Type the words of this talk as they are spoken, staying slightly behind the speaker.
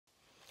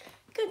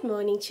Good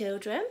morning,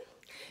 children.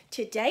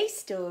 Today's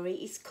story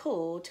is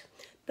called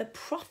The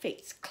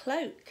Prophet's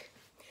Cloak,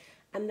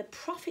 and the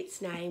prophet's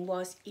name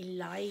was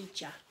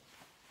Elijah.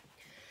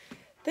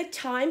 The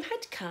time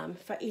had come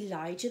for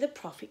Elijah the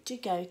prophet to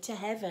go to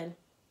heaven.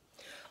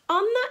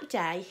 On that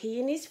day, he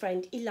and his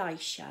friend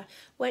Elisha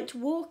went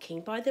walking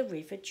by the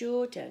river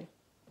Jordan.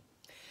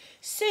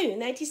 Soon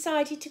they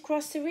decided to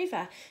cross the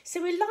river,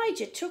 so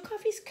Elijah took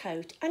off his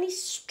coat and he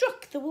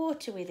struck the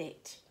water with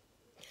it.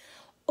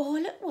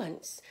 All at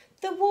once,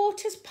 the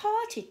waters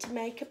parted to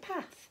make a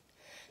path.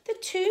 The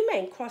two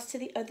men crossed to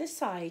the other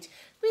side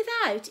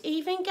without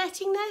even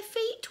getting their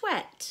feet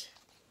wet.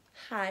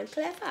 How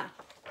clever!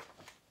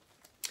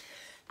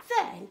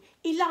 Then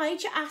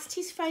Elijah asked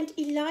his friend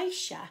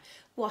Elisha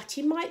what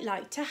he might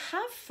like to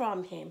have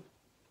from him.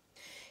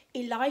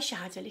 Elisha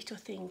had a little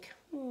think,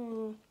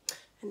 and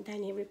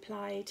then he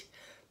replied,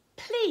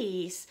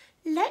 "Please,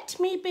 let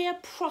me be a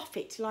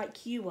prophet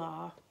like you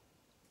are.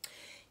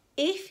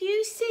 If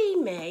you see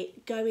me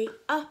going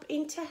up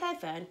into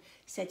heaven,"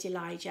 said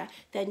Elijah,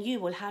 "then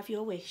you will have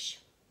your wish."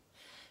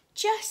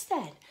 Just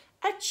then,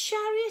 a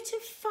chariot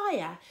of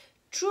fire,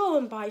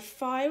 drawn by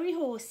fiery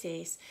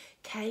horses,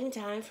 came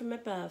down from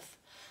above.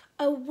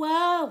 A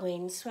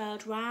whirlwind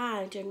swirled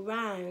round and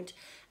round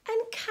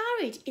and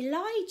carried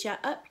Elijah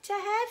up to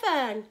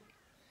heaven.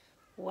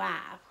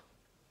 Wow!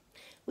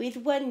 With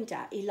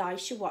wonder,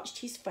 Elisha watched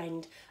his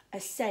friend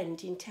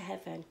ascend into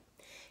heaven.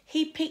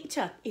 He picked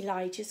up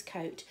Elijah's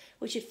coat,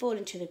 which had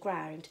fallen to the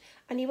ground,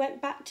 and he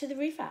went back to the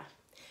river.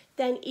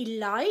 Then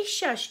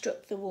Elisha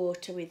struck the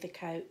water with the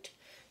coat.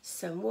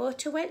 Some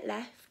water went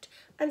left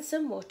and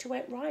some water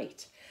went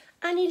right,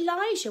 and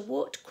Elijah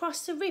walked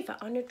across the river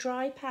on a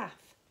dry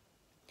path.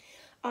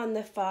 On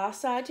the far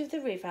side of the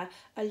river,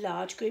 a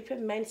large group of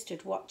men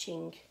stood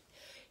watching.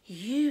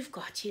 "You've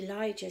got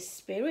Elijah's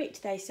spirit,"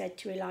 they said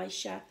to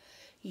Elisha.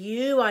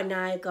 "You are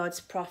now God's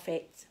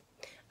prophet."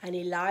 And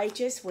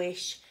Elijah's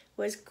wish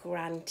was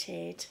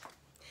granted.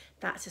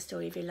 That's the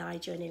story of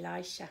Elijah and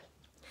Elisha.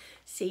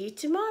 See you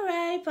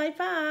tomorrow.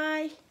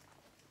 Bye-bye.